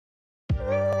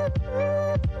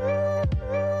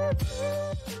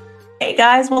Hey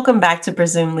guys, welcome back to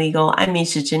Presume Legal. I'm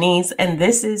Misha Janice, and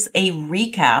this is a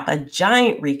recap, a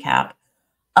giant recap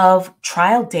of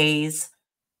trial days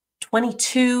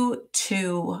 22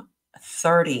 to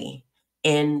 30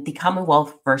 in the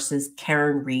Commonwealth versus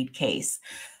Karen Reed case.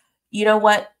 You know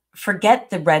what? Forget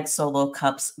the red solo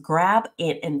cups. Grab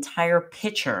an entire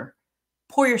pitcher,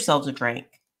 pour yourselves a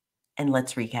drink, and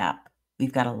let's recap.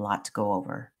 We've got a lot to go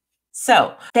over.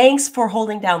 So thanks for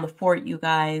holding down the fort, you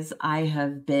guys. I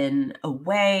have been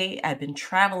away. I've been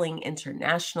traveling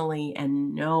internationally,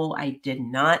 and no, I did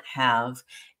not have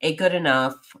a good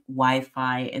enough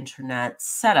Wi-Fi internet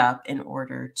set up in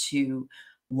order to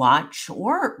watch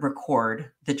or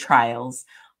record the trials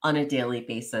on a daily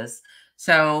basis.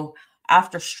 So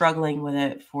after struggling with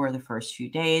it for the first few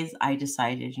days, I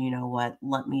decided, you know what,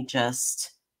 let me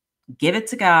just give it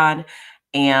to God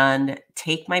and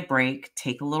take my break,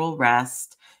 take a little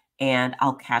rest, and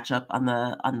I'll catch up on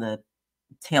the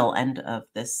tail end of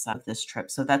this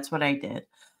trip. So that's what I did.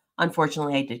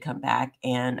 Unfortunately, I did come back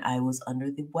and I was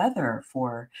under the weather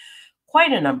for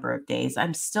quite a number of days.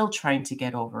 I'm still trying to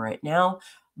get over it now,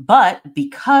 but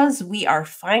because we are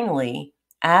finally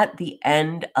at the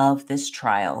end of this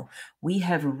trial, we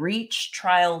have reached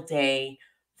trial day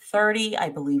 30, I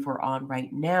believe we're on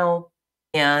right now.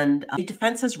 And the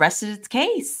defense has rested its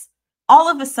case. All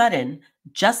of a sudden,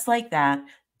 just like that,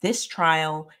 this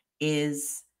trial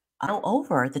is now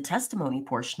over. The testimony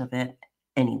portion of it,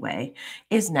 anyway,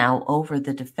 is now over.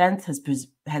 The defense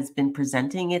has been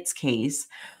presenting its case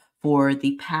for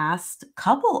the past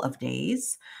couple of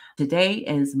days. Today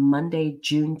is Monday,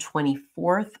 June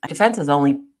 24th. Defense has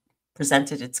only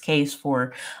presented its case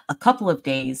for a couple of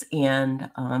days,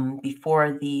 and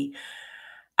before the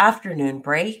afternoon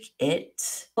break,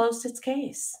 it closed its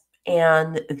case.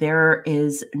 And there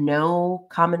is no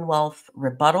Commonwealth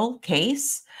rebuttal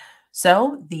case.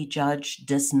 So the judge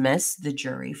dismissed the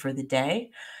jury for the day.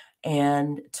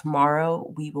 And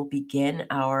tomorrow we will begin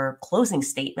our closing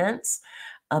statements.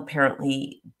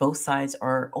 Apparently, both sides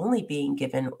are only being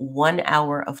given 1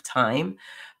 hour of time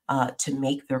to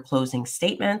make their closing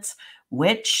statements,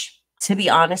 which, to be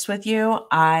honest with you,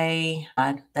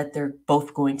 that they're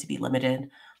both going to be limited.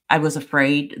 I was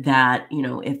afraid that,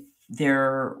 if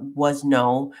there was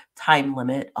no time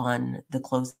limit on the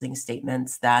closing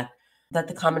statements, that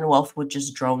the Commonwealth would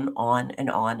just drone on and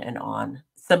on and on,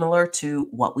 similar to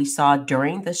what we saw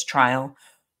during this trial,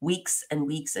 weeks and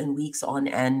weeks and weeks on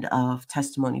end of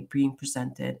testimony being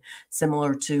presented,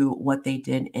 similar to what they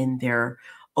did in their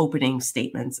opening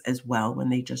statements as well, when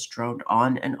they just droned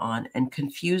on and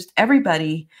confused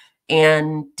everybody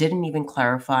and didn't even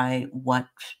clarify what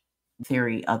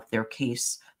theory of their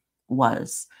case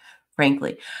was,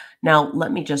 frankly. Now,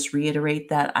 let me just reiterate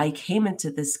that I came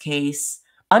into this case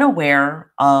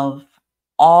unaware of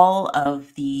all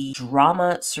of the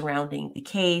drama surrounding the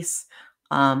case.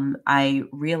 I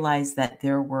realized that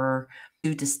there were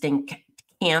two distinct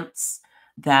camps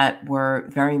that were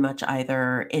very much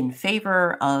either in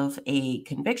favor of a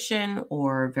conviction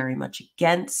or very much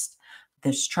against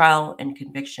this trial and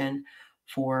conviction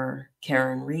for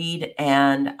Karen Reed.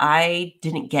 And I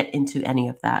didn't get into any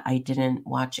of that. I didn't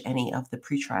watch any of the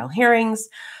pretrial hearings.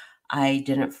 I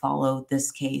didn't follow this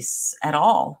case at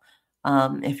all.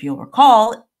 If you'll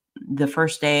recall, the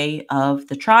first day of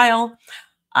the trial,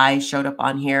 I showed up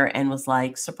on here and was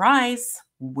like, surprise,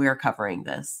 we're covering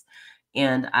this.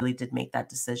 And I really did make that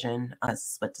decision, a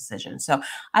split decision. So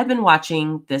I've been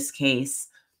watching this case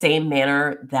same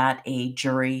manner that a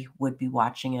jury would be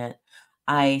watching it.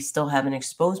 I still haven't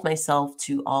exposed myself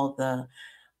to all the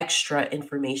extra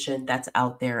information that's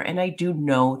out there. And I do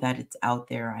know that it's out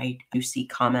there. I do see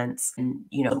comments, and,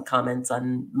 some comments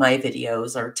on my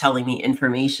videos are telling me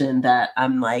information that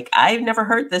I'm like, I've never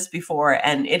heard this before,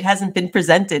 and it hasn't been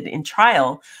presented in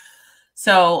trial.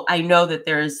 So I know that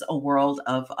there's a world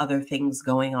of other things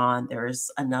going on.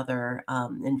 There's another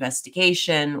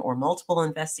investigation or multiple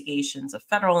investigations, a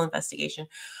federal investigation.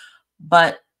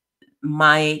 But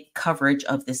my coverage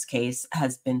of this case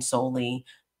has been solely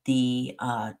the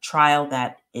trial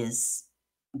that is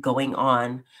going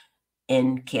on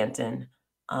in Canton,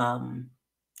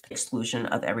 exclusion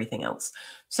of everything else.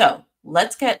 So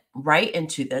let's get right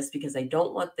into this, because I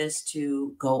don't want this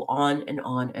to go on and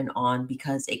on and on,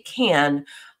 because it can.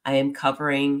 I am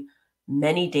covering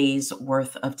many days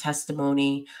worth of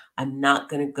testimony. I'm not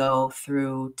going to go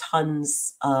through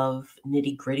tons of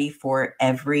nitty gritty for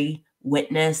every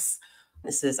witness.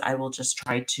 I will just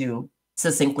try to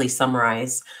succinctly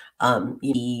summarize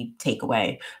the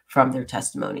takeaway from their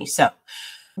testimony. So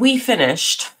we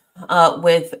finished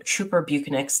with Trooper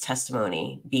Buchanan's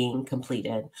testimony being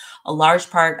completed. A large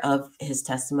part of his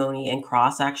testimony and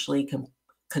cross actually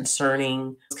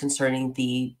concerning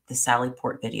the Sally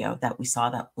Port video that we saw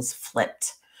that was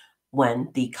flipped when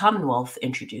the Commonwealth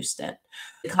introduced it.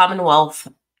 The Commonwealth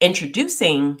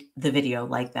introducing the video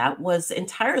like that was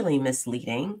entirely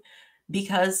misleading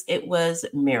because it was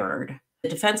mirrored. The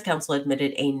defense counsel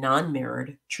admitted a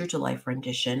non-mirrored, true-to-life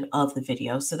rendition of the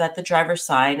video so that the driver's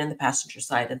side and the passenger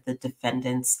side of the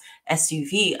defendant's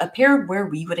SUV appeared where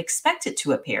we would expect it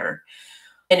to appear.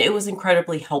 And it was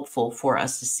incredibly helpful for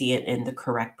us to see it in the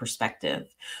correct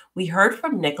perspective. We heard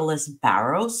from Nicholas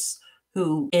Barros,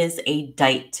 who is a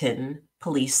Dighton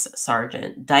police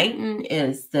sergeant. Dighton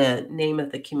is the name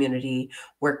of the community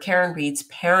where Karen Reed's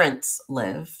parents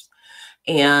lived.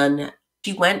 And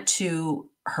she went to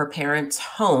her parents'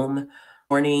 home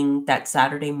that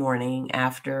Saturday morning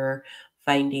after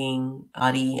finding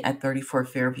Spotty at 34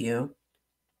 Fairview.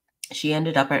 She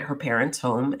ended up at her parents'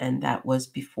 home, and that was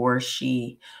before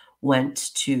she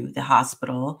went to the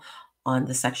hospital on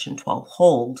the Section 12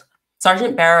 hold.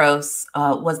 Sergeant Barros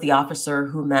was the officer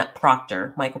who met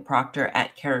Michael Proctor,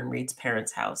 at Karen Reed's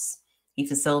parents' house. He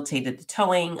facilitated the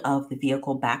towing of the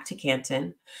vehicle back to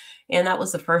Canton, and that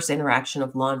was the first interaction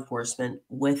of law enforcement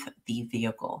with the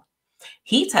vehicle.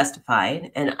 He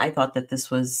testified, and I thought that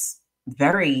this was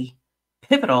very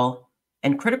pivotal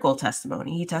and critical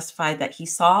testimony. He testified that he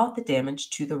saw the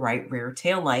damage to the right rear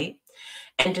tail light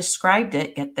and described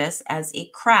it, get this, as a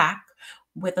crack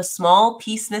with a small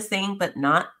piece missing but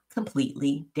not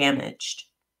completely damaged.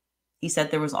 He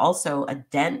said there was also a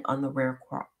dent on the rear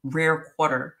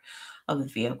quarter of the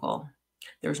vehicle.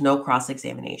 There was no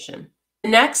cross-examination. The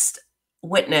next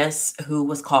witness who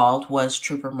was called was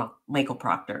Trooper Michael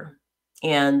Proctor,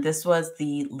 and this was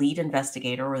the lead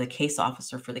investigator or the case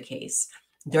officer for the case.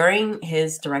 During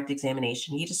his direct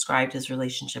examination, he described his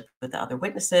relationship with the other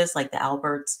witnesses, like the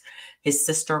Alberts, his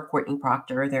sister, Courtney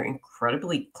Proctor, their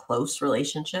incredibly close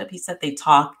relationship. He said they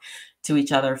talk to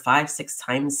each other 5-6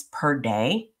 times per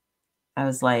day. I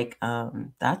was like,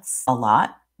 that's a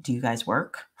lot. Do you guys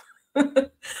work?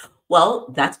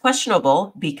 Well, that's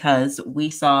questionable because we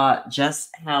saw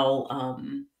just how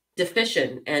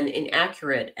deficient and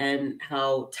inaccurate and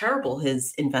how terrible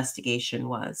his investigation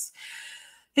was.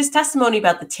 His testimony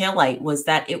about the taillight was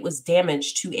that it was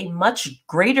damaged to a much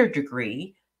greater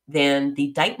degree than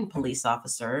the Dighton police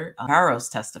officer, Barros,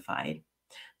 testified.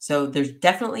 So there's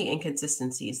definitely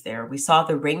inconsistencies there. We saw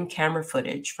the Ring camera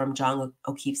footage from John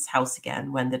O'Keefe's house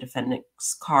again when the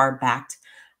defendant's car backed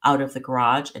out of the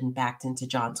garage and backed into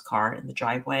John's car in the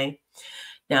driveway.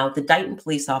 Now, the Dighton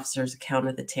police officer's account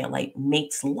of the taillight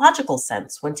makes logical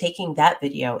sense when taking that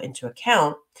video into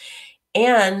account,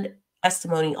 and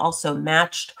testimony also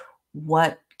matched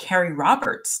what Carrie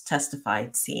Roberts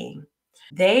testified seeing.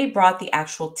 They brought the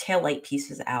actual taillight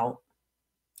pieces out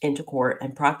into court,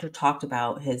 and Proctor talked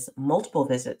about his multiple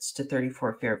visits to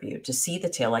 34 Fairview to see the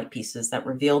taillight pieces that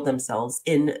revealed themselves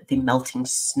in the melting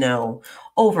snow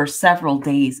over several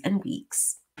days and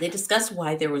weeks. They discussed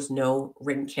why there was no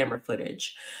Ring camera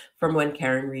footage from when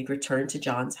Karen Reed returned to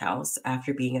John's house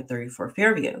after being at 34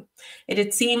 Fairview. It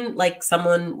had seemed like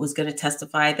someone was going to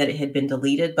testify that it had been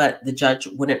deleted, but the judge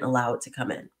wouldn't allow it to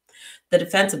come in. The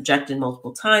defense objected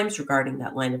multiple times regarding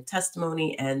that line of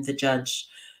testimony, and the judge,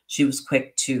 she was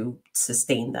quick to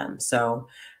sustain them. So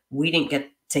we didn't get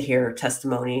to hear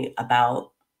testimony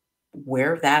about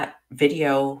where that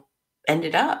video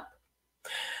ended up.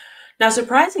 Now,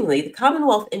 surprisingly, the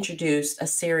Commonwealth introduced a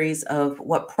series of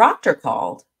what Proctor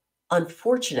called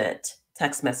unfortunate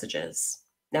text messages.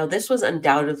 Now, this was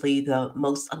undoubtedly the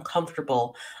most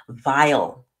uncomfortable,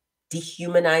 vile,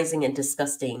 dehumanizing, and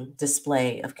disgusting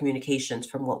display of communications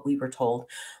from what we were told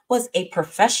was a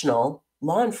professional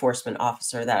law enforcement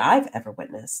officer that I've ever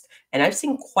witnessed. And I've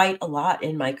seen quite a lot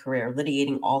in my career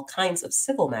litigating all kinds of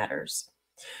civil matters.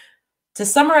 To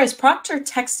summarize, Proctor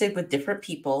texted with different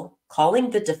people, calling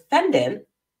the defendant,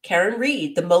 Karen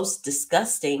Reed, the most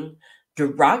disgusting,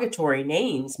 derogatory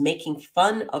names, making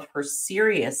fun of her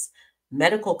serious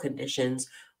medical conditions,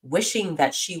 wishing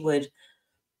that she would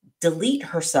delete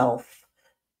herself,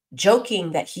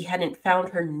 joking that he hadn't found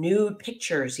her nude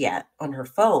pictures yet on her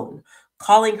phone,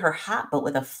 calling her hot but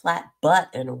with a flat butt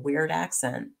and a weird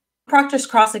accent. Proctor's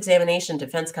cross-examination,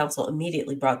 defense counsel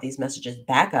immediately brought these messages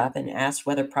back up and asked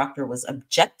whether Proctor was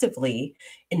objectively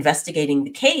investigating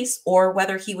the case or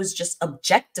whether he was just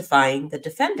objectifying the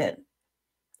defendant.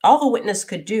 All the witness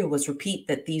could do was repeat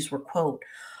that these were, quote,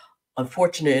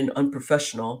 unfortunate and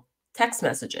unprofessional text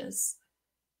messages.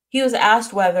 He was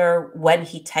asked whether when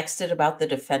he texted about the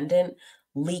defendant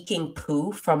leaking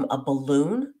poo from a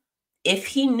balloon, if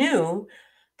he knew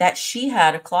that she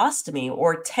had a colostomy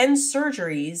or 10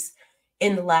 surgeries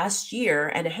in the last year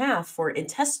and a half for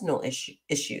intestinal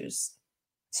issues.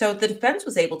 So the defense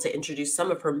was able to introduce some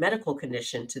of her medical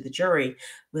condition to the jury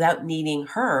without needing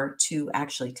her to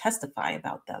actually testify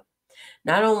about them.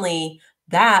 Not only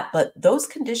that, but those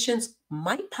conditions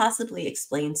might possibly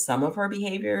explain some of her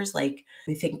behaviors. Like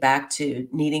we think back to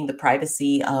needing the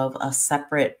privacy of a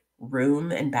separate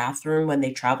room and bathroom when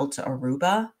they traveled to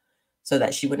Aruba so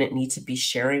that she wouldn't need to be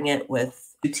sharing it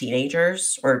with two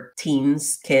teenagers or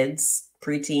teens, kids,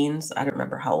 preteens. I don't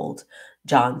remember how old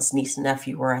John's niece and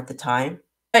nephew were at the time.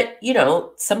 But,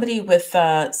 somebody with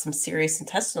some serious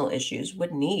intestinal issues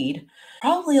would need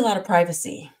probably a lot of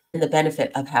privacy and the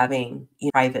benefit of having a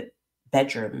private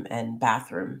bedroom and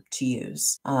bathroom to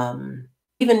use.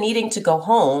 Even needing to go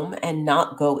home and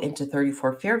not go into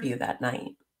 34 Fairview that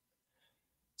night.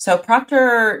 So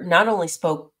Proctor not only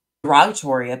spoke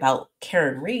derogatory about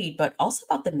Karen Reed, but also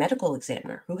about the medical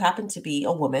examiner, who happened to be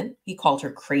a woman. He called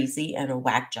her crazy and a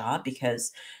whack job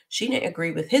because she didn't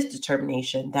agree with his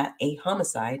determination that a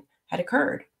homicide had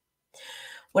occurred.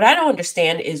 What I don't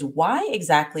understand is why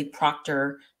exactly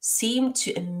Proctor seemed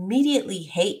to immediately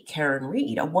hate Karen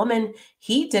Reed, a woman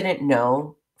he didn't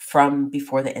know from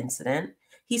before the incident.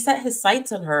 He set his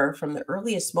sights on her from the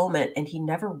earliest moment, and he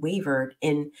never wavered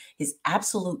in his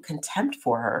absolute contempt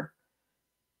for her.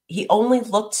 He only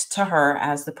looked to her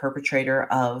as the perpetrator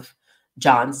of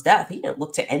John's death. He didn't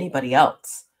look to anybody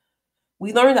else.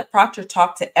 We learned that Proctor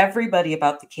talked to everybody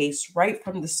about the case right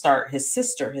from the start, his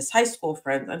sister, his high school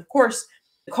friends, and of course,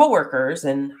 the coworkers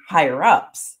and higher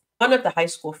ups. One of the high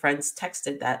school friends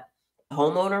texted that the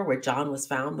homeowner where John was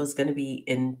found was going to be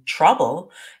in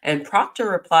trouble, and Proctor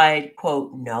replied,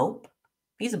 quote, "Nope,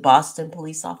 he's a Boston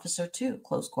police officer too,"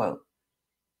 close quote.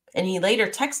 And he later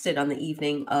texted on the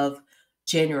evening of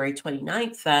January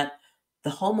 29th that the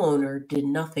homeowner did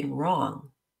nothing wrong.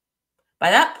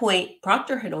 By that point,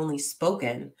 Proctor had only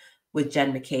spoken with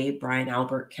Jen McCabe, Brian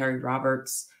Albert, Carrie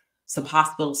Roberts, some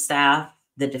hospital staff,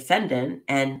 the defendant,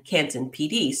 and Canton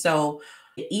PD. So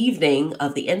the evening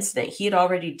of the incident, he had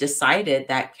already decided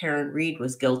that Karen Reed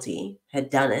was guilty, had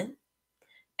done it,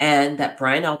 and that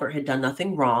Brian Albert had done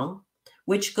nothing wrong,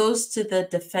 which goes to the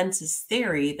defense's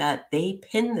theory that they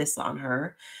pinned this on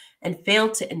her and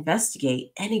failed to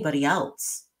investigate anybody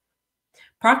else.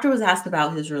 Proctor was asked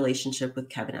about his relationship with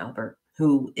Kevin Albert,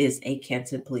 who is a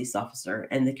Canton police officer,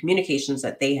 and the communications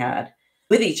that they had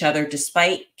with each other,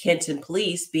 despite Canton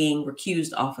police being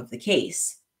recused off of the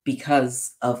case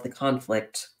because of the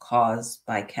conflict caused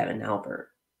by Kevin Albert.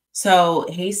 So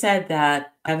he said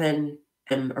that Kevin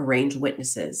arranged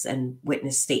witnesses and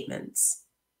witness statements.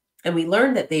 And we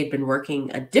learned that they had been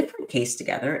working a different case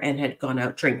together and had gone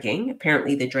out drinking.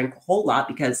 Apparently, they drank a whole lot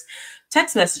because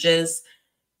text messages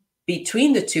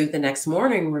between the two the next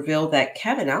morning revealed that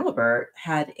Kevin Albert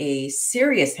had a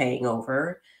serious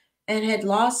hangover and had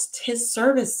lost his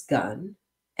service gun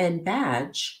and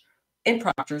badge in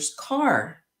Proctor's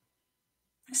car.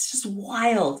 It's just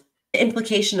wild. The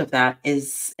implication of that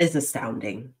is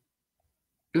astounding.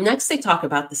 Next, they talk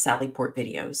about the Sallyport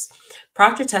videos.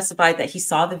 Proctor testified that he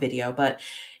saw the video, but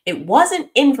it wasn't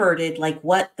inverted like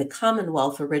what the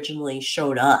Commonwealth originally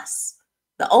showed us.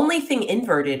 The only thing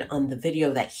inverted on the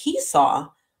video that he saw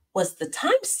was the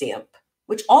timestamp,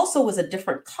 which also was a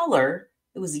different color.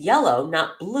 It was yellow,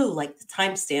 not blue, like the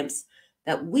timestamps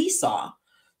that we saw.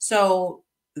 So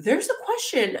there's a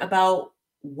question about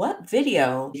what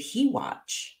video did he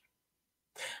watch?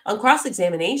 On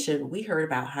cross-examination, we heard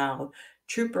about how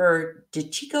Trooper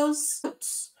DeChico's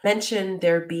notes mentioned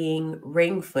there being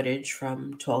ring footage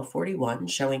from 1241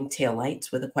 showing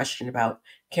taillights with a question about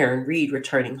Karen Reed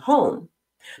returning home.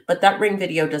 But that ring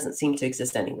video doesn't seem to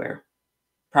exist anywhere.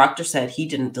 Proctor said he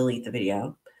didn't delete the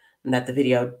video and that the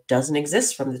video doesn't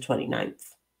exist from the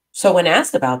 29th. So when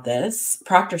asked about this,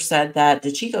 Proctor said that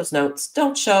DeChico's notes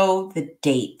don't show the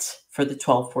date for the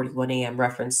 12:41 a.m.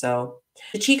 reference, so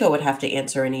DeChico would have to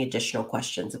answer any additional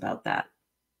questions about that.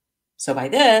 So by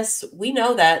this, we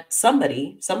know that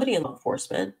somebody in law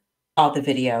enforcement saw the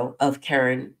video of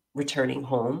Karen returning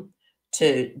home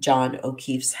to John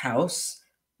O'Keefe's house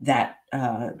that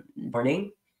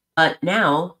morning. But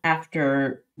now,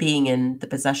 after being in the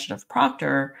possession of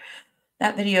Proctor,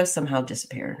 that video somehow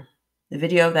disappeared. The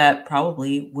video that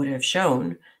probably would have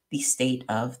shown the state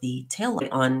of the taillight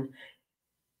on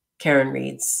Karen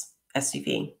Reed's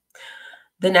SUV.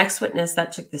 The next witness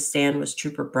that took the stand was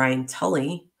Trooper Brian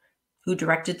Tully, who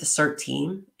directed the CERT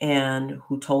team and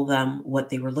who told them what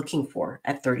they were looking for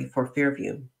at 34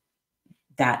 Fairview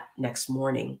that next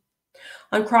morning.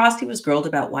 On cross, he was grilled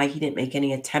about why he didn't make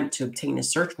any attempt to obtain a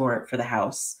search warrant for the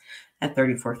house at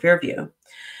 34 Fairview.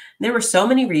 There were so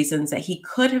many reasons that he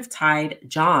could have tied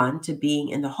John to being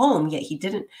in the home, yet he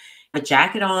didn't have a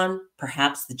jacket on.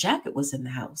 Perhaps the jacket was in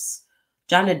the house.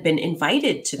 John had been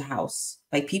invited to the house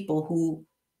by people who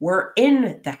were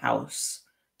in the house.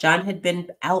 John had been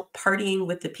out partying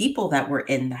with the people that were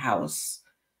in the house.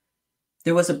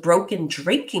 There was a broken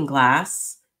drinking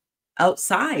glass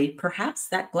outside. Perhaps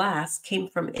that glass came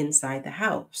from inside the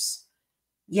house.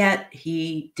 Yet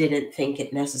he didn't think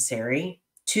it necessary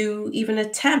to even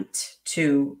attempt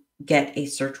to get a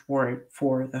search warrant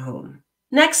for the home.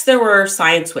 Next, there were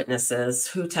science witnesses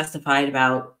who testified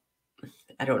about,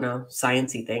 I don't know,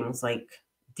 sciencey things like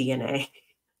DNA.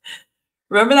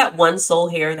 Remember that one sole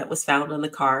hair that was found on the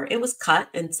car? It was cut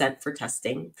and sent for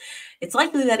testing. It's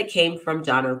likely that it came from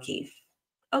John O'Keefe.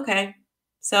 Okay,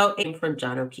 so it came from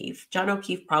John O'Keefe. John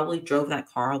O'Keefe probably drove that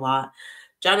car a lot.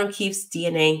 John O'Keefe's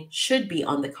DNA should be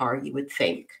on the car, you would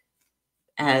think,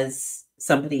 as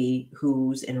somebody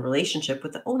who's in a relationship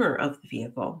with the owner of the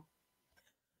vehicle.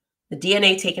 The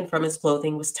DNA taken from his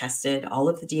clothing was tested. All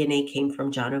of the DNA came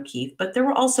from John O'Keefe, but there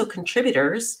were also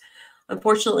contributors.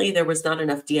 Unfortunately, there was not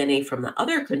enough DNA from the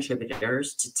other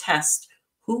contributors to test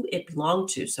who it belonged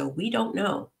to, so we don't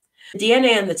know. The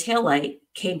DNA on the taillight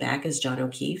came back as John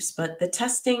O'Keefe's, but the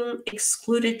testing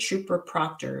excluded Trooper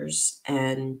Proctor's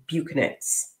and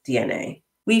Buchanan's DNA.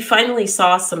 We finally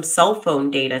saw some cell phone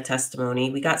data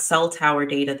testimony. We got cell tower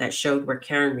data that showed where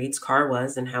Karen Reed's car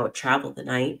was and how it traveled the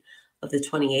night of the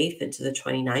 28th into the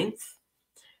 29th.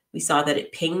 We saw that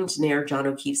it pinged near John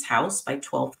O'Keefe's house by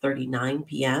 12:39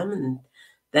 p.m. And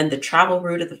then the travel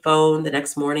route of the phone the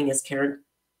next morning as Karen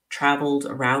traveled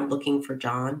around looking for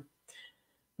John.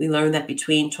 We learned that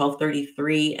between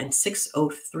 12:33 and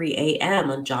 6:03 a.m.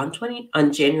 on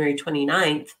January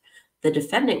 29th, the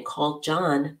defendant called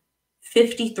John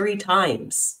 53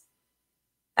 times.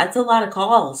 That's a lot of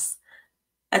calls.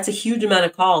 That's a huge amount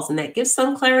of calls, and that gives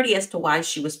some clarity as to why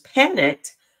she was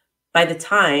panicked by the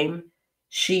time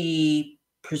she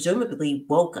presumably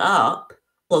woke up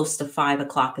close to 5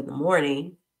 o'clock in the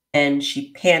morning, and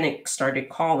she panicked, started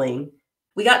calling.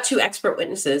 We got two expert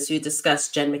witnesses who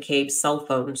discussed Jen McCabe's cell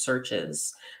phone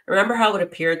searches. Remember how it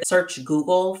appeared to search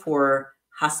Google for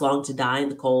 "Has Long to Die in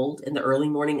the Cold" in the early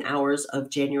morning hours of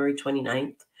January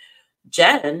 29th?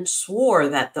 Jen swore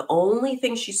that the only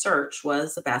thing she searched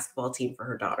was a basketball team for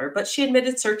her daughter, but she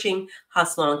admitted searching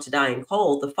 "Has Long to Die in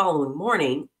Cold" the following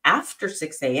morning after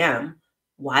 6 a.m.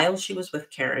 while she was with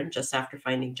Karen just after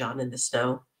finding John in the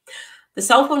snow. The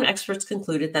cell phone experts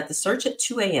concluded that the search at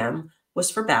 2 a.m. was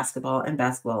for basketball and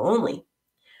basketball only.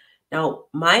 Now,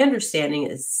 my understanding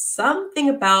is something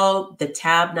about the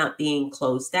tab not being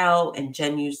closed out, and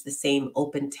Jen used the same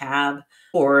open tab.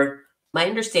 Or my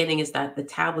understanding is that the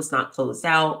tab was not closed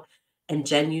out, and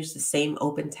Jen used the same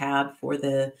open tab for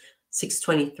the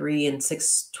 6:23 and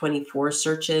 6:24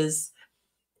 searches.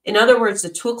 In other words, the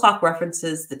 2 o'clock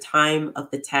references the time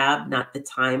of the tab, not the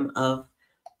time of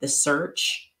the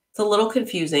search. It's a little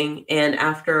confusing, and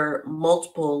after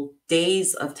multiple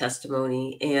days of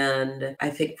testimony and I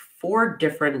think 4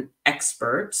 different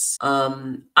experts,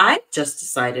 I just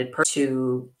decided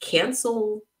to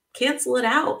cancel it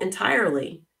out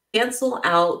entirely. Cancel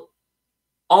out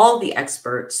all the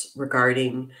experts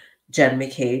regarding Jen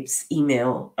McCabe's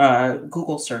email,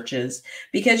 Google searches,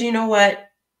 because you know what?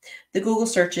 The Google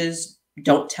searches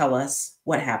don't tell us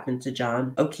what happened to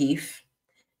John O'Keefe.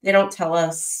 They don't tell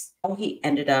us how he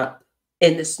ended up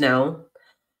in the snow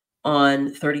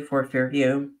on 34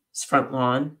 Fairview's front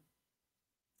lawn.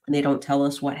 And they don't tell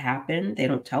us what happened. They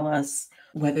don't tell us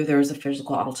whether there was a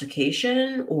physical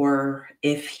altercation or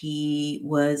if he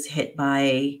was hit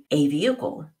by a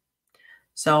vehicle.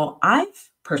 So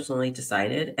I've personally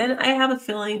decided, and I have a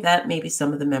feeling that maybe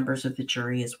some of the members of the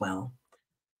jury as well,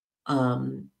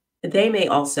 they may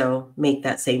also make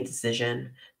that same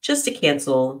decision just to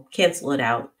cancel it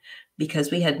out,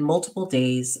 because we had multiple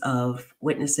days of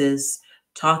witnesses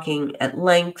talking at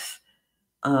length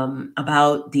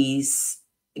about these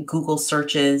Google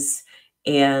searches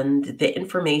and the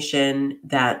information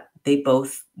that they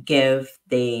both give.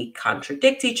 They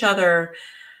contradict each other.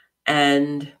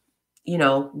 And,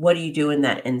 what do you do in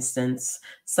that instance?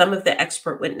 Some of the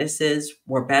expert witnesses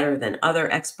were better than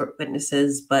other expert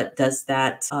witnesses, but does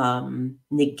that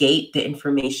negate the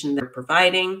information they're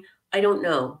providing? I don't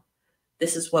know.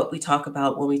 This is what we talk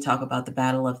about when we talk about the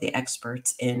battle of the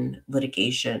experts in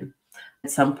litigation.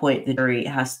 At some point, the jury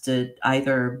has to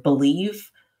either believe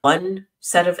one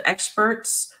set of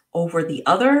experts over the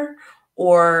other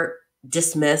or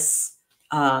dismiss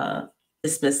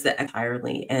that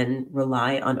entirely and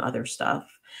rely on other stuff.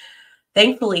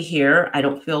 Thankfully here, I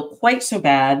don't feel quite so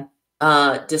bad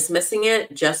Dismissing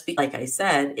it just like I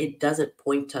said, it doesn't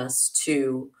point us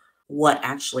to what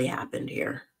actually happened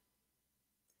here.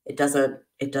 It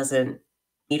doesn't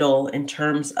needle in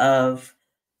terms of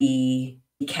the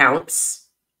counts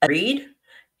read,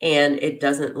 and it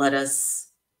doesn't let us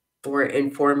or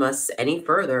inform us any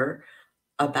further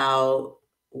about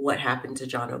what happened to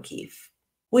John O'Keefe.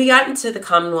 We got into the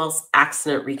Commonwealth's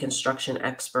accident reconstruction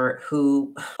expert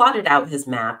who plotted out his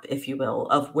map, if you will,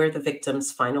 of where the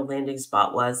victim's final landing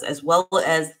spot was, as well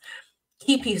as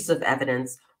key pieces of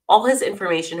evidence. All his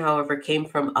information, however, came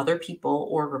from other people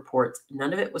or reports.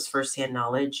 None of it was firsthand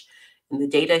knowledge. And the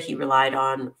data he relied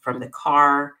on from the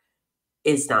car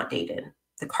is not dated.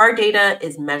 The car data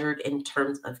is measured in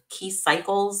terms of key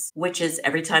cycles, which is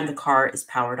every time the car is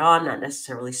powered on, not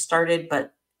necessarily started,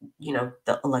 but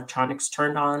the electronics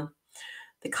turned on.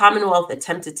 The Commonwealth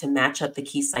attempted to match up the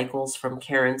key cycles from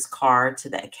Karen's car to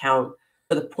the account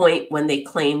for the point when they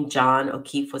claimed John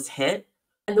O'Keefe was hit.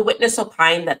 And the witness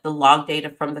opined that the log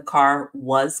data from the car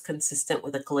was consistent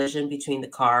with a collision between the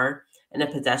car and a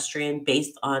pedestrian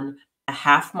based on a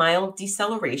half-mile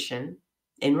deceleration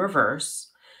in reverse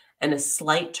and a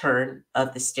slight turn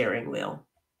of the steering wheel.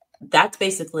 That's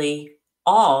basically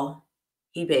all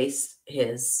he based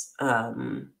his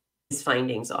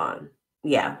findings on.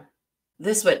 Yeah.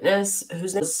 This witness,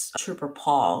 whose name was Trooper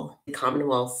Paul, the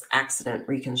Commonwealth's accident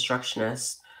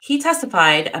reconstructionist, he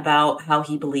testified about how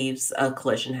he believes a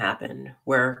collision happened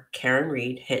where Karen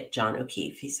Reed hit John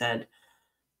O'Keefe. He said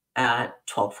at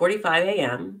 12:45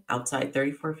 a.m. outside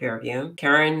 34 Fairview,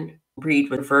 Karen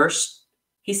Reed reversed.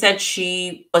 He said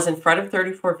she was in front of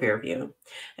 34 Fairview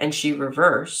and she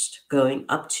reversed going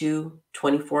up to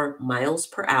 24 miles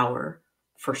per hour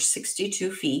for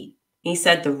 62 feet. He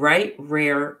said the right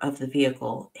rear of the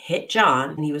vehicle hit John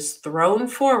and he was thrown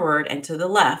forward and to the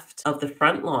left of the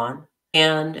front lawn,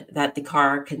 and that the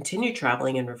car continued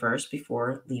traveling in reverse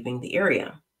before leaving the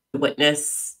area. The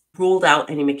witness ruled out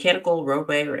any mechanical,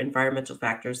 roadway, or environmental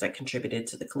factors that contributed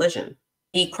to the collision.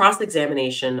 The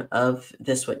cross-examination of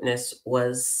this witness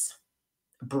was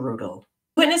brutal.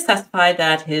 The witness testified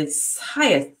that his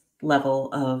highest level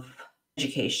of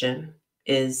education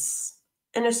is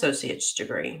an associate's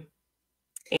degree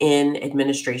in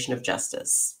administration of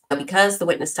justice. Now, because the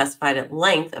witness testified at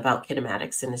length about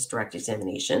kinematics in his direct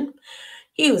examination,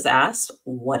 he was asked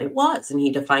what it was, and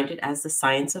he defined it as the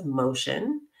science of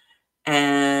motion.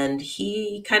 And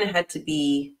he kind of had to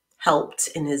be helped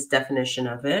in his definition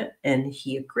of it, and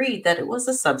he agreed that it was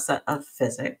a subset of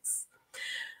physics.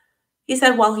 He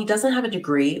said while he doesn't have a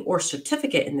degree or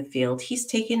certificate in the field, he's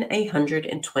taken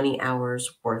 120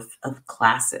 hours worth of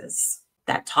classes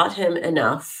that taught him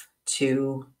enough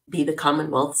to be the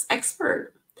Commonwealth's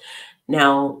expert.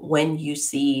 Now, when you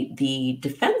see the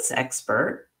defense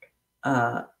expert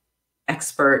accident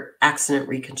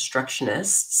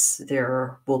reconstructionists,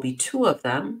 there will be two of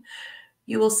them,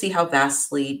 you will see how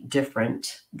vastly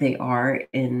different they are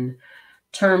in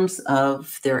terms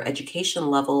of their education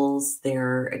levels,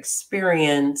 their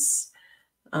experience,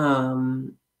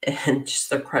 and just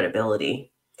their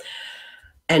credibility.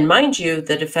 And mind you,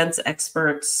 the defense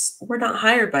experts were not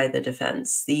hired by the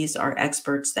defense. These are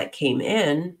experts that came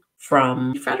in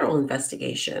from federal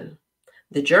investigation.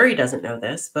 The jury doesn't know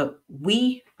this, but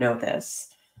we know this.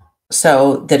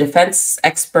 So the defense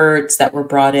experts that were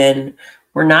brought in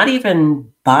were not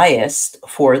even biased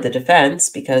for the defense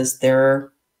because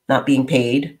they're not being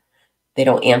paid. They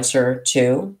don't answer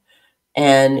to.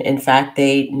 And in fact,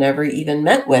 they never even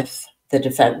met with the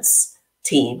defense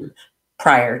team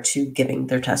prior to giving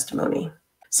their testimony.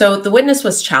 So the witness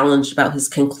was challenged about his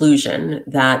conclusion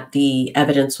that the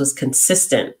evidence was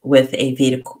consistent with a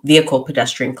vehicle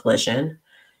pedestrian collision.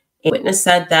 The witness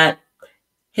said that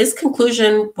his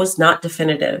conclusion was not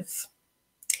definitive.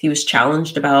 He was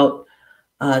challenged about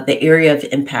the area of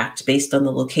impact based on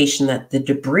the location that the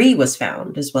debris was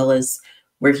found, as well as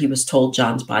where he was told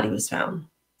John's body was found.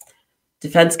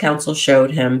 Defense counsel showed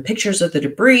him pictures of the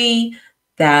debris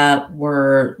that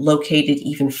were located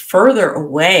even further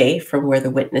away from where the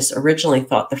witness originally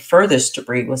thought the furthest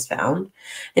debris was found.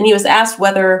 And he was asked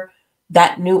whether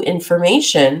that new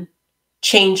information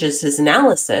changes his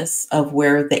analysis of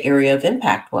where the area of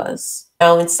impact was.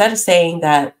 Now, instead of saying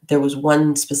that there was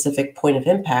one specific point of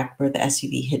impact where the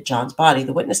SUV hit John's body,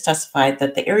 the witness testified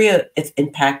that the area of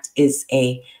impact is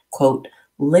a, quote,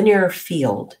 linear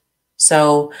field.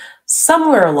 So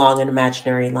somewhere along an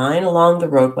imaginary line along the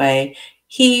roadway,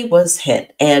 he was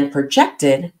hit and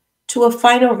projected to a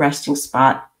final resting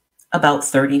spot about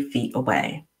 30 feet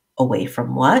away. Away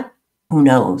from what? Who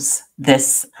knows?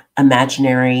 This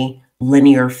imaginary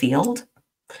linear field.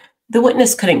 The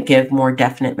witness couldn't give more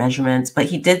definite measurements, but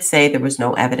he did say there was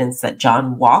no evidence that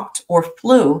John walked or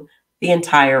flew the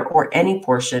entire or any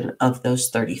portion of those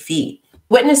 30 feet.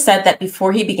 Witness said that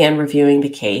before he began reviewing the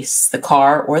case, the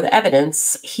car, or the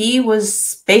evidence, he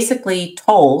was basically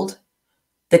told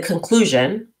the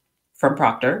conclusion from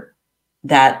Proctor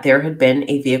that there had been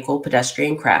a vehicle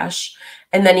pedestrian crash,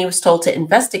 and then he was told to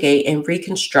investigate and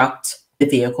reconstruct the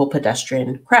vehicle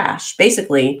pedestrian crash,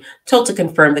 basically told to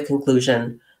confirm the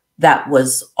conclusion that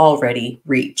was already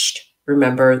reached.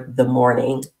 Remember, the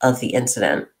morning of the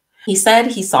incident. He said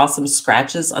he saw some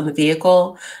scratches on the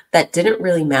vehicle that didn't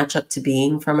really match up to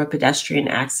being from a pedestrian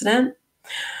accident.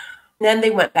 And then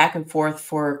they went back and forth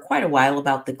for quite a while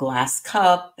about the glass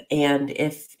cup and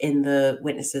if, in the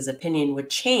witness's opinion, would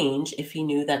change if he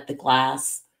knew that the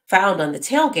glass found on the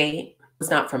tailgate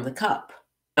was not from the cup.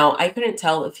 Now, I couldn't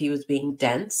tell if he was being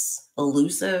dense,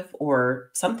 elusive, or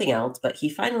something else, but he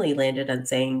finally landed on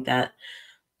saying that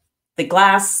the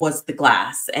glass was the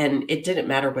glass and it didn't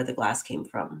matter where the glass came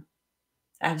from.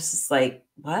 I was just like,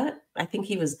 what? I think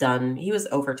he was done. He was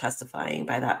over testifying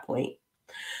by that point.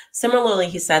 Similarly,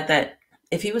 he said that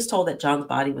if he was told that John's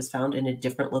body was found in a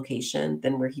different location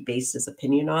than where he based his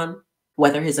opinion on,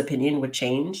 whether his opinion would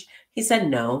change, he said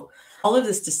no. All of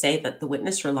this to say that the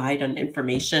witness relied on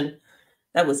information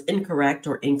that was incorrect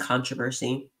or in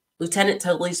controversy. Lieutenant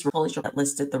Tully's report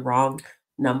listed the wrong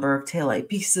number of taillight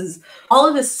pieces. All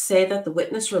of this to say that the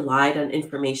witness relied on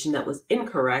information that was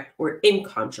incorrect or in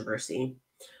controversy.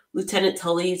 Lieutenant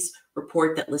Tully's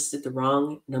report that listed the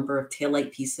wrong number of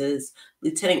taillight pieces,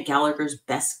 Lieutenant Gallagher's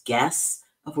best guess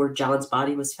of where John's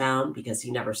body was found because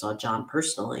he never saw John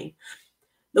personally.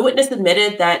 The witness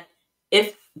admitted that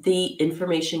if the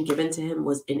information given to him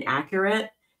was inaccurate,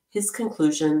 his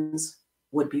conclusions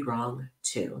would be wrong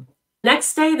too.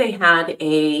 Next day, they had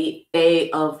a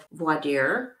day of voir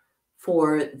dire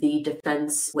for the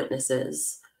defense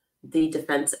witnesses, the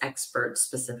defense experts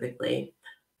specifically.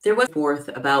 There was forth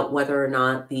about whether or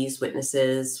not these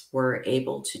witnesses were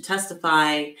able to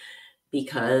testify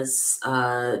because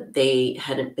they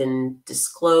hadn't been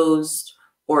disclosed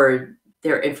or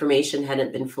their information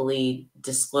hadn't been fully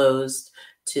disclosed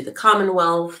to the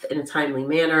Commonwealth in a timely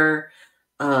manner.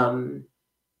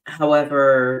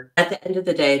 However, at the end of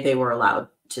the day, they were allowed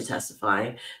to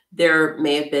testify. There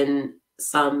may have been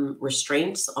some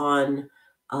restraints on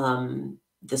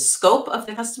the scope of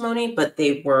the testimony, but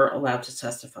they were allowed to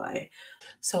testify.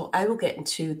 So I will get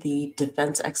into the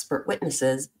defense expert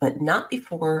witnesses, but not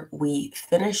before we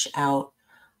finish out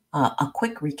a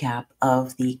quick recap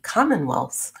of the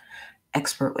Commonwealth's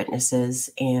expert witnesses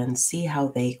and see how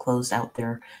they closed out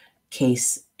their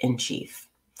case in chief.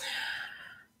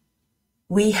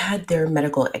 We had their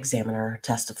medical examiner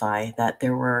testify that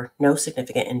there were no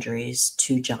significant injuries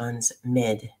to John's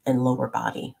mid and lower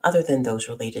body other than those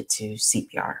related to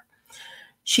CPR.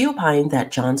 She opined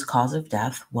that John's cause of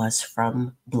death was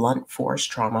from blunt force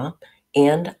trauma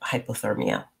and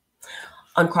hypothermia.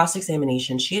 On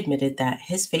cross-examination, she admitted that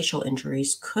his facial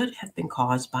injuries could have been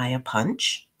caused by a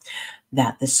punch,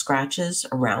 that the scratches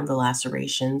around the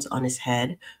lacerations on his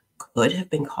head could have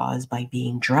been caused by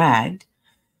being dragged.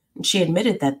 She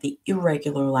admitted that the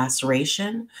irregular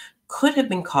laceration could have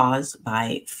been caused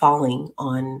by falling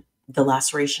on the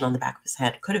laceration on the back of his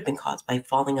head, could have been caused by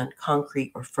falling on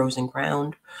concrete or frozen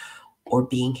ground or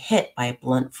being hit by a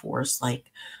blunt force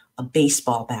like a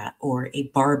baseball bat or a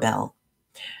barbell.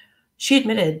 She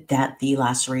admitted that the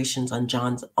lacerations on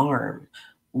John's arm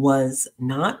was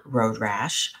not road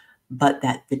rash, but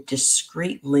that the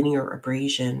discrete linear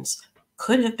abrasions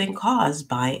could have been caused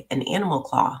by an animal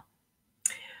claw.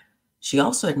 She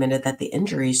also admitted that the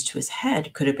injuries to his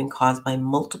head could have been caused by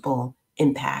multiple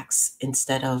impacts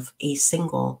instead of a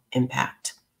single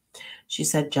impact. She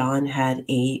said John had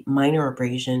a minor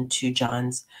abrasion to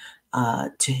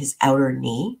his outer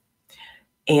knee.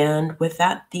 And with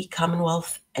that, the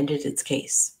Commonwealth ended its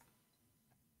case.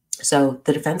 So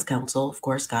the defense counsel, of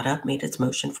course, got up, made its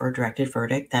motion for a directed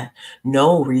verdict that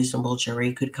no reasonable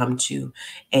jury could come to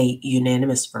a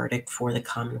unanimous verdict for the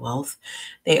Commonwealth.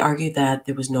 They argued that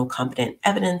there was no competent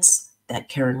evidence that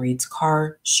Karen Reed's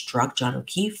car struck John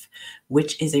O'Keefe,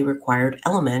 which is a required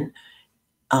element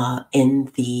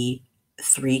in the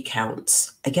 3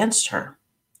 counts against her.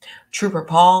 Trooper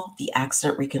Paul, the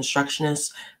accident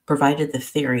reconstructionist, provided the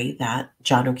theory that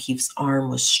John O'Keefe's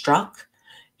arm was struck.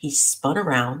 He spun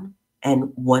around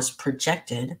and was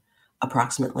projected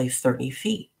approximately 30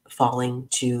 feet, falling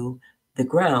to the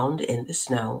ground in the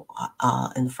snow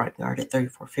in the front yard at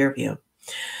 34 Fairview.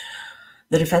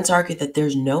 The defense argued that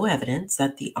there's no evidence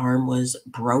that the arm was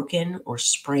broken or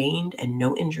sprained and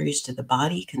no injuries to the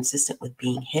body consistent with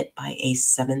being hit by a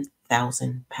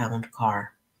 7,000-pound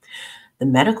car. The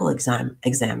medical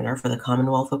examiner for the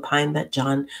Commonwealth opined that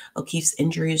John O'Keefe's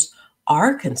injuries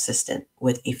are consistent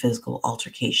with a physical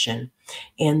altercation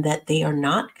and that they are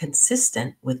not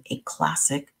consistent with a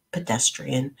classic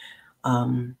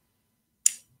um,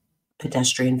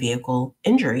 pedestrian vehicle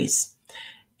injuries.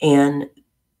 And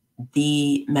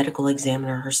the medical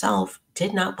examiner herself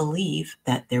did not believe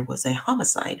that there was a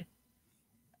homicide.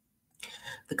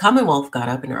 The Commonwealth got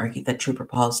up and argued that Trooper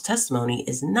Paul's testimony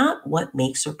is not what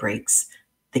makes or breaks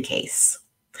the case.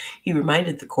 He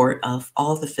reminded the court of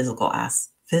all the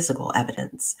physical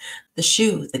evidence: the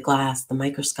shoe, the glass, the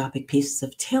microscopic pieces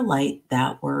of taillight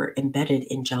that were embedded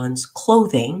in John's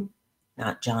clothing,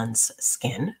 not John's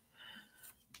skin,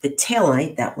 the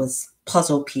taillight that was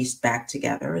puzzle pieced back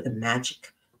together, the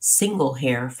magic single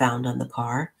hair found on the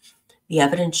car, the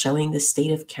evidence showing the state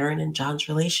of Karen and John's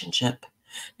relationship.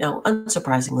 Now,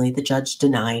 unsurprisingly, the judge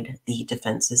denied the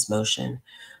defense's motion.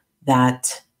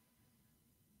 That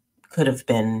could have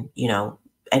been,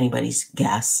 anybody's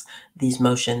guess. These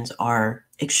motions are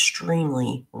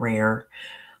extremely rare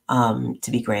to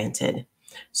be granted.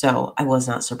 So I was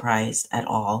not surprised at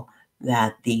all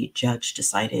that the judge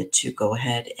decided to go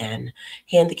ahead and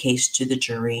hand the case to the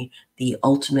jury, the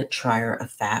ultimate trier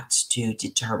of facts, to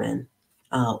determine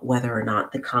whether or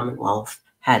not the Commonwealth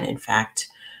had in fact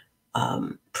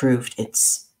proved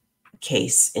its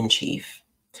case in chief.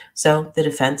 So the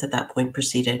defense at that point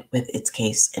proceeded with its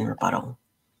case in rebuttal.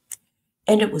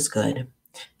 And it was good.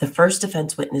 The first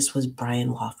defense witness was Brian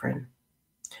Loughran,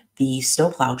 the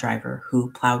snowplow driver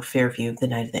who plowed Fairview the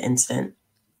night of the incident.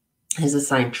 His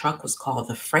assigned truck was called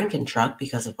the Franken truck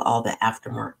because of all the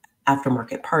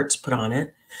aftermarket parts put on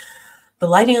it. The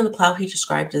lighting on the plow he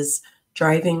described as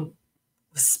driving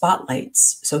with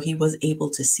spotlights, so he was able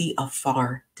to see a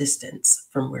far distance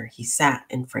from where he sat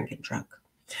in Franken truck.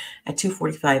 At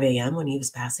 2:45 a.m., when he was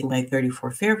passing by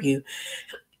 34 Fairview,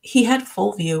 he had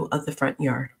full view of the front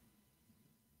yard.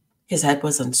 His head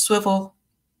was on swivel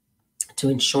to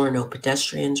ensure no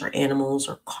pedestrians or animals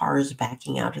or cars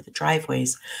backing out of the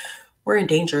driveways were in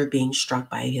danger of being struck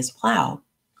by his plow.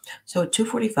 So at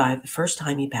 2:45, the first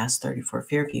time he passed 34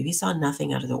 Fairview, he saw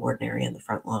nothing out of the ordinary on the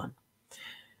front lawn.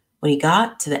 When he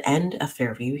got to the end of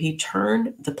Fairview, he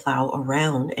turned the plow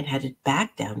around and headed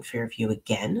back down Fairview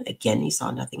again. Again, he saw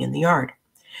nothing in the yard.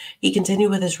 He continued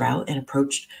with his route and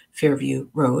approached Fairview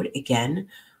Road again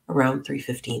around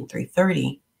 3:15,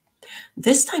 3:30.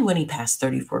 This time when he passed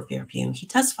 34 Fairview, he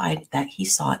testified that he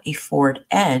saw a Ford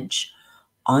Edge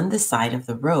on the side of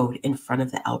the road in front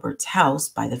of the Alberts' house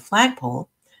by the flagpole,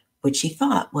 which he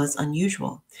thought was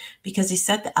unusual because he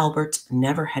said the Alberts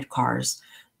never had cars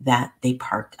that they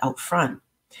parked out front.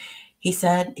 He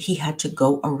said he had to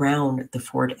go around the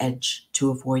Ford Edge to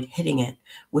avoid hitting it,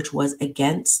 which was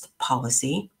against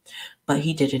policy, but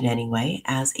he did it anyway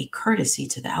as a courtesy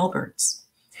to the Alberts.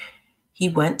 He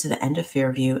went to the end of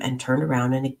Fairview and turned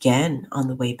around, and again on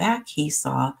the way back, he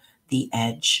saw the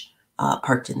Edge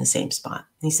parked in the same spot.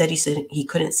 He said he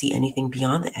couldn't see anything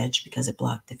beyond the Edge because it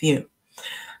blocked the view.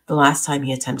 The last time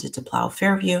he attempted to plow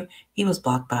Fairview, he was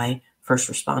blocked by first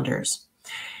responders.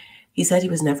 He said he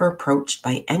was never approached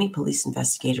by any police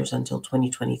investigators until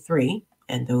 2023,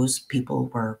 and those people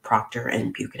were Proctor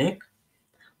and Buchanan.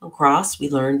 On cross, we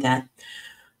learned that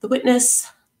the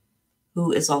witness,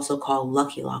 who is also called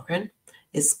Lucky Loughran,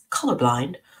 is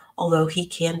colorblind, although he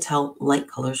can tell light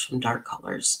colors from dark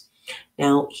colors.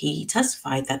 Now, he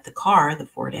testified that the car, the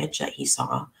Ford Edge that he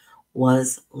saw,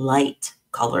 was light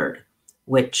colored,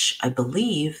 which I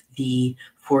believe the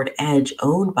Ford Edge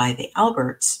owned by the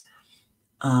Alberts,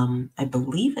 I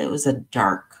believe it was a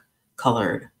dark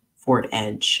colored Ford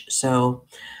Edge. So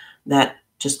that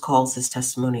just calls his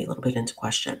testimony a little bit into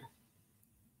question.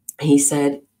 He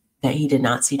said that he did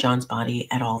not see John's body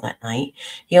at all that night.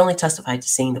 He only testified to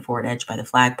seeing the Ford Edge by the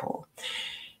flagpole.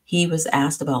 He was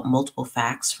asked about multiple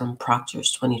facts from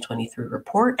Proctor's 2023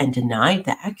 report and denied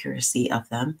the accuracy of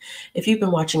them. If you've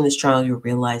been watching this trial, you'll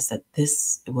realize that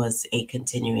this was a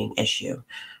continuing issue.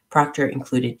 Proctor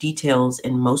included details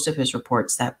in most of his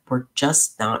reports that were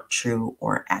just not true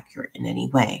or accurate in any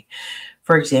way.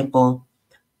 For example,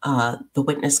 the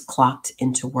witness clocked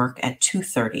into work at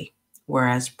 2:30,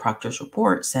 whereas Proctor's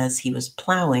report says he was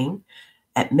plowing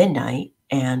at midnight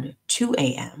and 2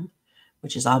 a.m.,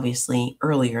 which is obviously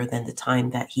earlier than the time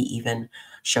that he even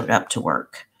showed up to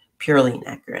work. Purely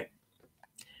inaccurate.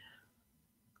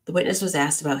 The witness was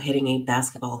asked about hitting a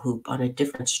basketball hoop on a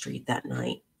different street that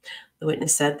night. The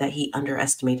witness said that he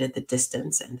underestimated the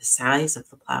distance and the size of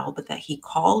the plow, but that he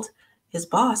called his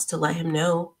boss to let him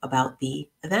know about the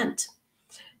event.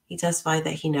 He testified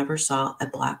that he never saw a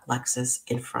black Lexus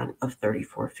in front of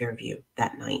 34 Fairview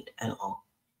that night at all.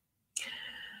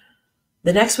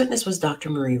 The next witness was Dr.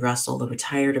 Marie Russell, a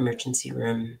retired emergency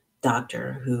room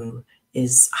doctor who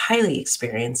is highly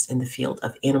experienced in the field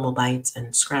of animal bites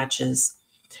and scratches.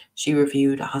 She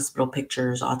reviewed hospital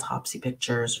pictures, autopsy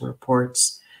pictures, and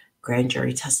reports, grand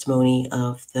jury testimony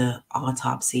of the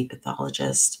autopsy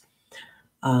pathologist,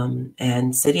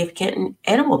 and City of Canton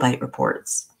animal bite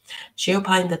reports. She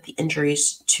opined that the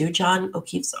injuries to John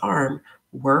O'Keefe's arm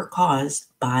were caused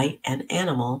by an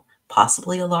animal,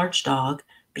 possibly a large dog,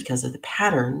 because of the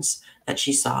patterns that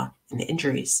she saw in the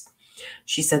injuries.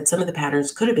 She said some of the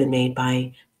patterns could have been made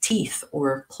by teeth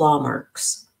or claw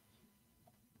marks.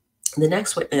 The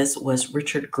next witness was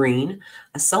Richard Green,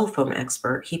 a cell phone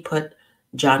expert. He put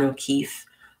John O'Keefe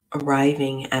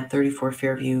arriving at 34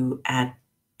 Fairview at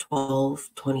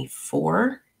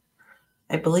 12:24,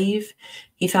 I believe.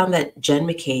 He found that Jen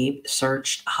McCabe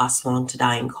searched Hosslong to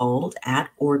Dying Cold at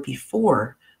or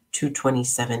before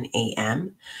 2:27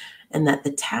 a.m., and that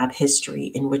the tab history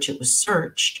in which it was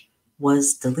searched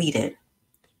was deleted.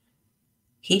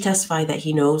 He testified that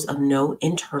he knows of no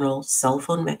internal cell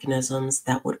phone mechanisms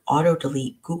that would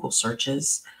auto-delete Google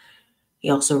searches. He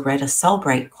also read a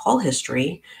Cellbrite call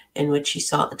history in which he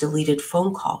saw a deleted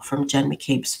phone call from Jen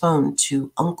McCabe's phone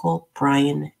to Uncle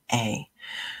Brian A.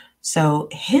 So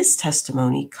his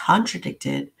testimony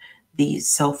contradicted these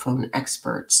cell phone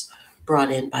experts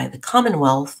brought in by the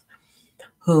Commonwealth,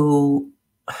 who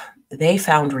they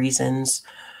found reasons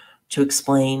to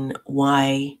explain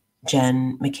why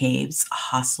Jen McCabe's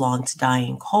Hosslong to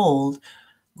Dying Cold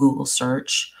Google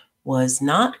search was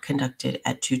not conducted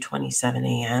at 2:27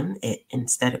 a.m.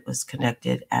 Instead, it was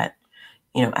conducted at,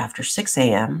 after 6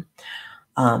 a.m.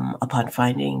 Upon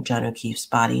finding John O'Keefe's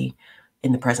body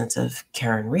in the presence of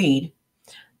Karen Reed.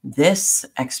 This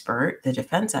expert, the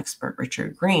defense expert,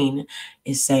 Richard Green,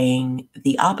 is saying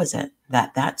the opposite,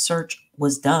 that search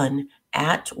was done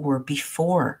at or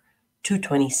before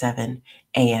 2:27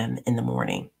 a.m. in the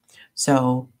morning.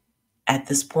 So at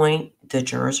this point, the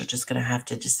jurors are just going to have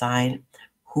to decide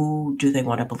who do they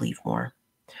want to believe more,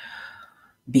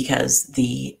 because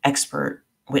the expert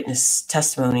witness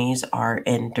testimonies are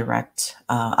in direct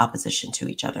opposition to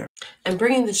each other. And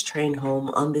bringing this train home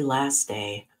on the last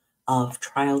day of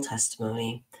trial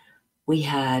testimony, we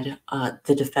had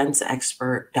the defense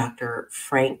expert, Dr.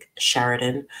 Frank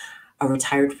Sheridan, a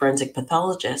retired forensic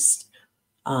pathologist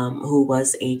who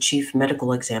was a chief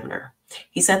medical examiner.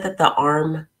 He said that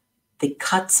the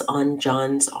cuts on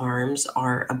John's arms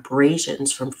are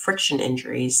abrasions from friction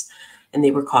injuries, and they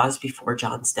were caused before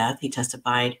John's death. He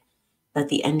testified that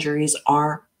the injuries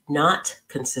are not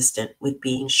consistent with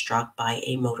being struck by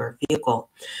a motor vehicle.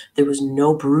 There was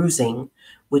no bruising,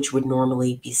 which would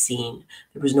normally be seen.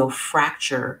 There was no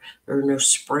fracture. There were no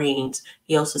sprains.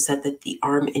 He also said that the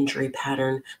arm injury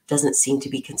pattern doesn't seem to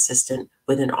be consistent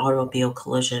with an automobile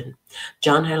collision.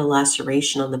 John had a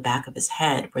laceration on the back of his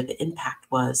head where the impact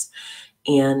was,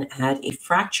 and had a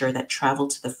fracture that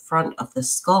traveled to the front of the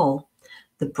skull.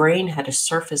 The brain had a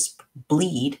surface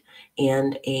bleed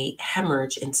and a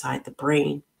hemorrhage inside the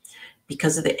brain.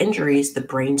 Because of the injuries, the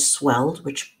brain swelled,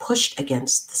 which pushed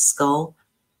against the skull,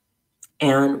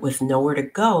 and with nowhere to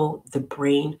go, the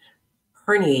brain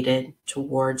herniated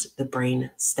towards the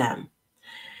brain stem.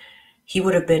 He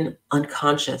would have been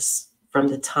unconscious from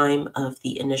the time of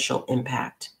the initial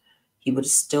impact. He would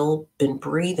have still been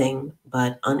breathing,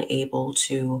 but unable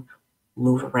to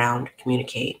move around,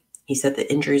 communicate. He said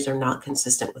the injuries are not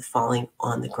consistent with falling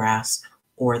on the grass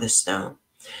or the snow.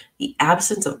 The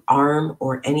absence of arm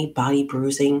or any body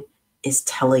bruising is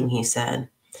telling, he said.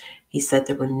 He said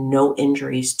there were no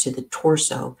injuries to the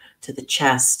torso, to the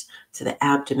chest, to the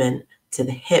abdomen, to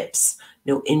the hips,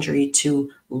 no injury to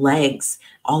legs.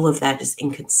 All of that is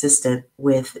inconsistent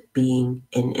with being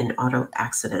in an auto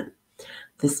accident.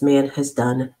 This man has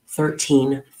done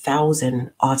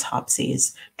 13,000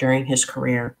 autopsies during his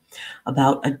career.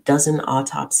 About a dozen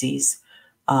autopsies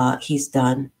he's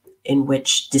done in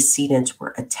which decedents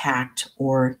were attacked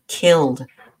or killed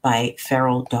by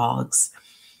feral dogs.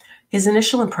 His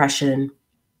initial impression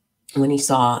when he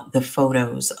saw the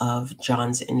photos of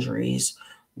John's injuries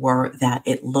were that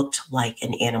it looked like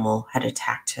an animal had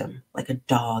attacked him, like a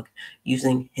dog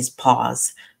using its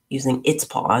paws,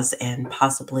 and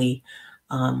possibly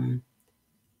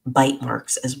bite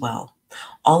marks as well.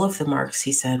 All of the marks,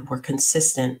 he said, were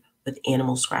consistent with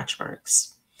animal scratch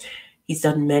marks. He's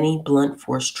done many blunt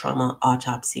force trauma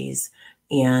autopsies,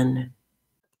 and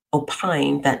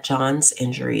opined that John's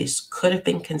injuries could have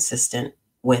been consistent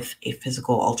with a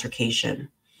physical altercation.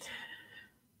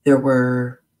 There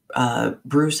were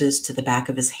bruises to the back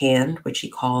of his hand, which he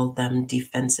called them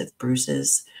defensive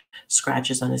bruises,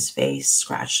 scratches on his face,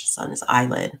 scratches on his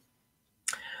eyelid.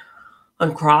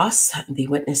 On cross, the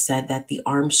witness said that the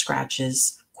arm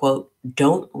scratches, quote,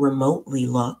 don't remotely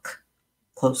look,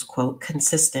 close quote,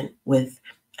 consistent with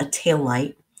a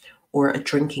taillight or a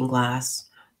drinking glass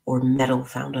or metal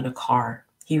found on a car.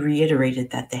 He reiterated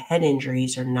that the head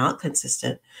injuries are not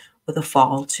consistent with a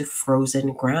fall to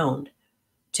frozen ground,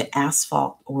 to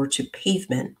asphalt, or to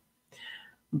pavement.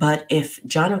 But if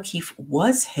John O'Keefe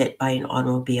was hit by an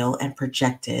automobile and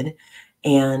projected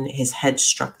and his head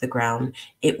struck the ground,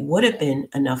 it would have been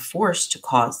enough force to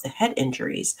cause the head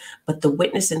injuries. But the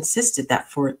witness insisted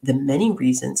that for the many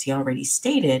reasons he already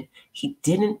stated, he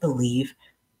didn't believe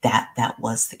that that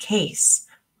was the case.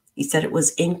 He said it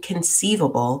was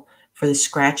inconceivable for the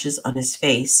scratches on his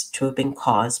face to have been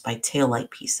caused by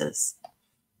taillight pieces.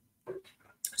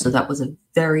 So that was a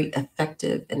very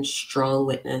effective and strong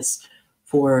witness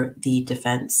for the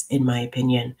defense, in my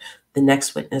opinion. The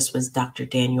next witness was Dr.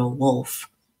 Daniel Wolf,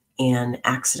 an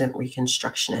accident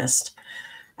reconstructionist.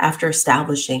 After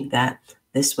establishing that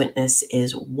this witness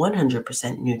is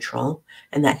 100% neutral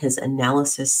and that his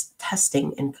analysis,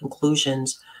 testing, and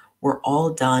conclusions were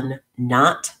all done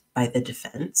not by the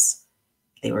defense,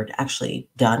 they were actually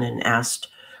done and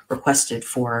requested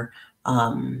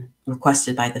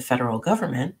by the federal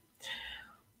government.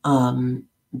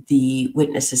 The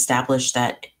witness established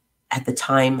that at the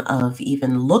time of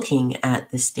even looking at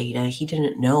this data, he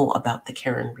didn't know about the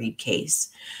Karen Reed case.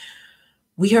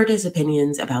 We heard his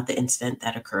opinions about the incident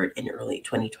that occurred in early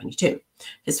 2022.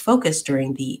 His focus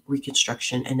during the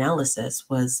reconstruction analysis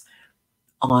was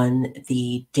on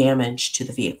the damage to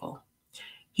the vehicle.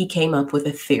 He came up with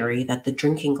a theory that the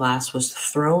drinking glass was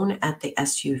thrown at the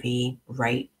SUV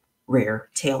right rear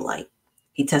taillight.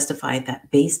 He testified that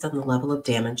based on the level of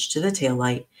damage to the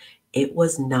taillight, it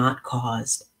was not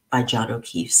caused by John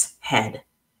O'Keefe's head.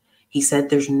 He said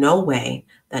there's no way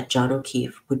that John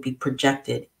O'Keefe would be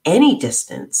projected any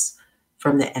distance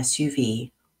from the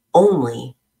SUV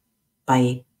only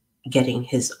by getting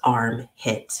his arm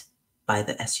hit by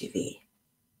the SUV.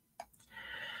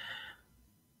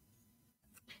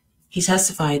 He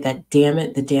testified that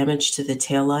the damage to the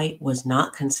taillight was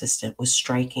not consistent with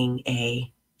striking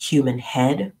a human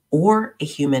head or a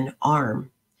human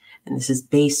arm. And this is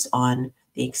based on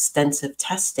the extensive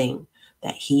testing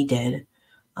that he did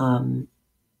and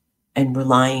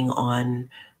relying on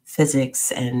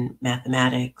physics and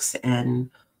mathematics and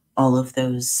all of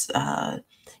those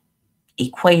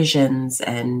equations,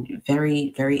 and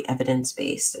very, very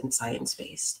evidence-based and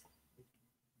science-based.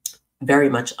 Very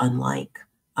much unlike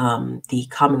the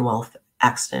Commonwealth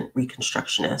accident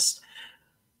reconstructionist,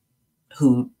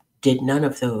 who did none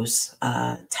of those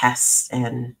tests.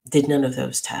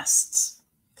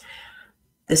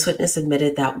 This witness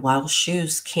admitted that while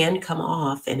shoes can come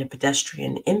off in a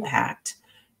pedestrian impact,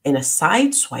 in a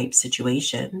side swipe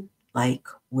situation, like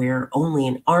where only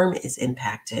an arm is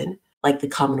impacted, like the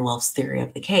Commonwealth's theory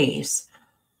of the case,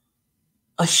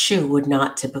 a shoe would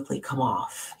not typically come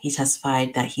off. He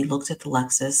testified that he looked at the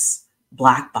Lexus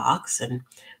black box and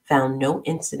found no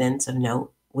incidents of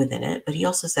note within it, but he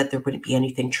also said there wouldn't be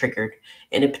anything triggered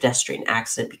in a pedestrian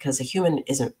accident because a human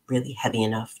isn't really heavy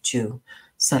enough to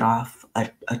set off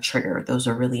a trigger. Those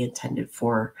are really intended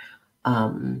for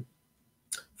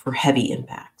heavy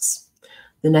impacts.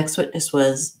 The next witness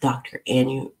was Dr.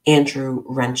 Andrew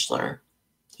Rentschler.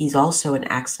 He's also an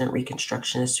accident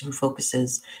reconstructionist who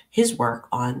focuses his work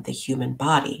on the human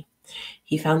body.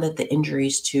 He found that the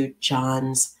injuries to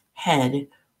John's head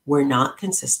were not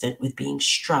consistent with being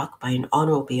struck by an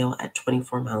automobile at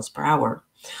 24 miles per hour.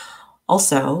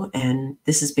 Also, and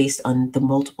this is based on the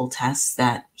multiple tests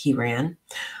that he ran,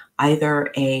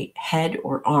 either a head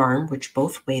or arm, which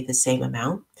both weigh the same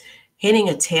amount, hitting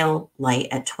a tail light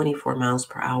at 24 miles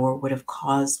per hour would have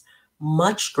caused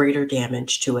much greater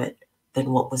damage to it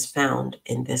than what was found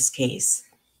in this case.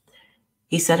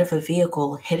 He said if a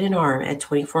vehicle hit an arm at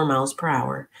 24 miles per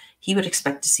hour, he would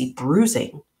expect to see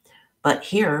bruising. But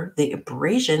here, the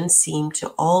abrasions seemed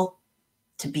to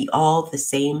be all the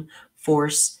same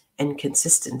force and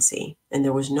consistency, and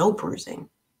there was no bruising.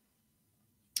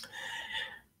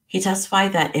 He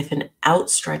testified that if an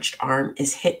outstretched arm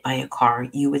is hit by a car,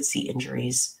 you would see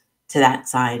injuries to that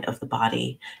side of the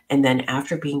body. And then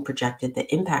after being projected,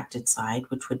 the impacted side,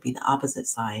 which would be the opposite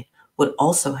side, would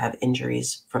also have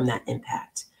injuries from that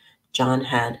impact. John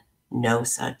had no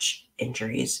such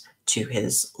injuries to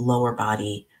his lower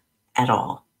body at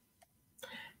all.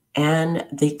 And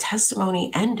the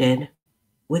testimony ended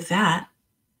with that.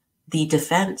 The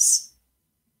defense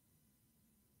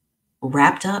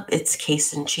wrapped up its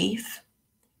case in chief,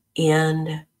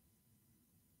 and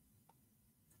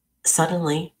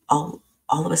suddenly, all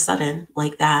of a sudden,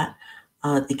 like that,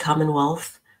 the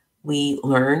Commonwealth, we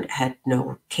learned, had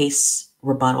no case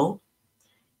rebuttal.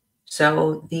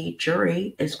 So the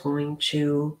jury is going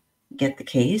to get the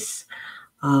case.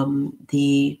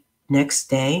 The next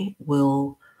day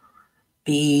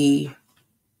be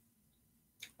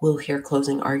we'll hear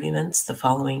closing arguments the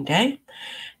following day,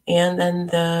 and then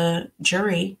the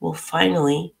jury will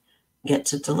finally get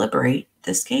to deliberate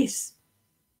this case.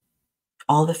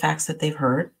 All the facts that they've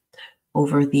heard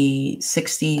over the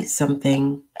 60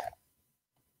 something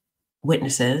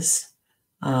witnesses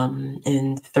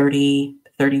in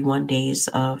 31 days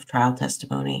of trial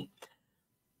testimony.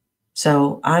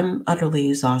 So I'm utterly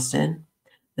exhausted.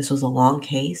 This was a long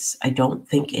case. I don't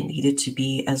think it needed to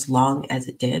be as long as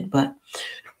it did, but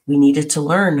we needed to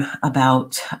learn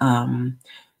about,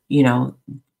 you know,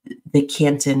 the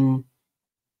Canton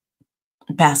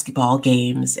basketball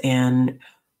games and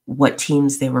what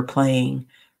teams they were playing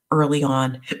early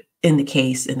on in the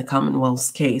case, in the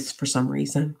Commonwealth's case, for some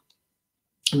reason.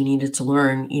 We needed to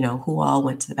learn, who all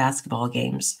went to the basketball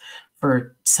games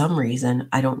for some reason.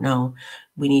 I don't know.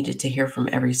 We needed to hear from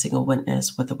every single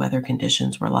witness what the weather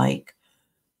conditions were like.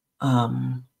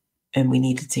 And we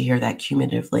needed to hear that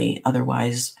cumulatively.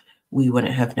 Otherwise, we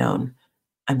wouldn't have known.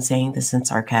 I'm saying this in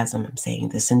sarcasm. I'm saying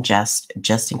this in jest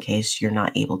in case you're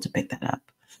not able to pick that up.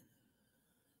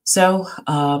 So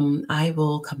I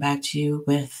will come back to you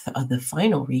with the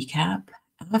final recap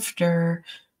after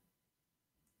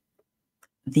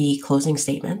the closing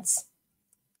statements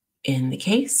in the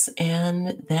case,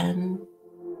 and then,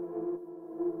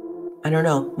 I don't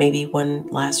know, maybe one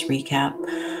last recap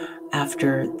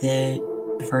after the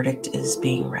verdict is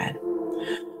being read.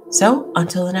 So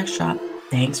until the next drop,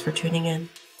 thanks for tuning in.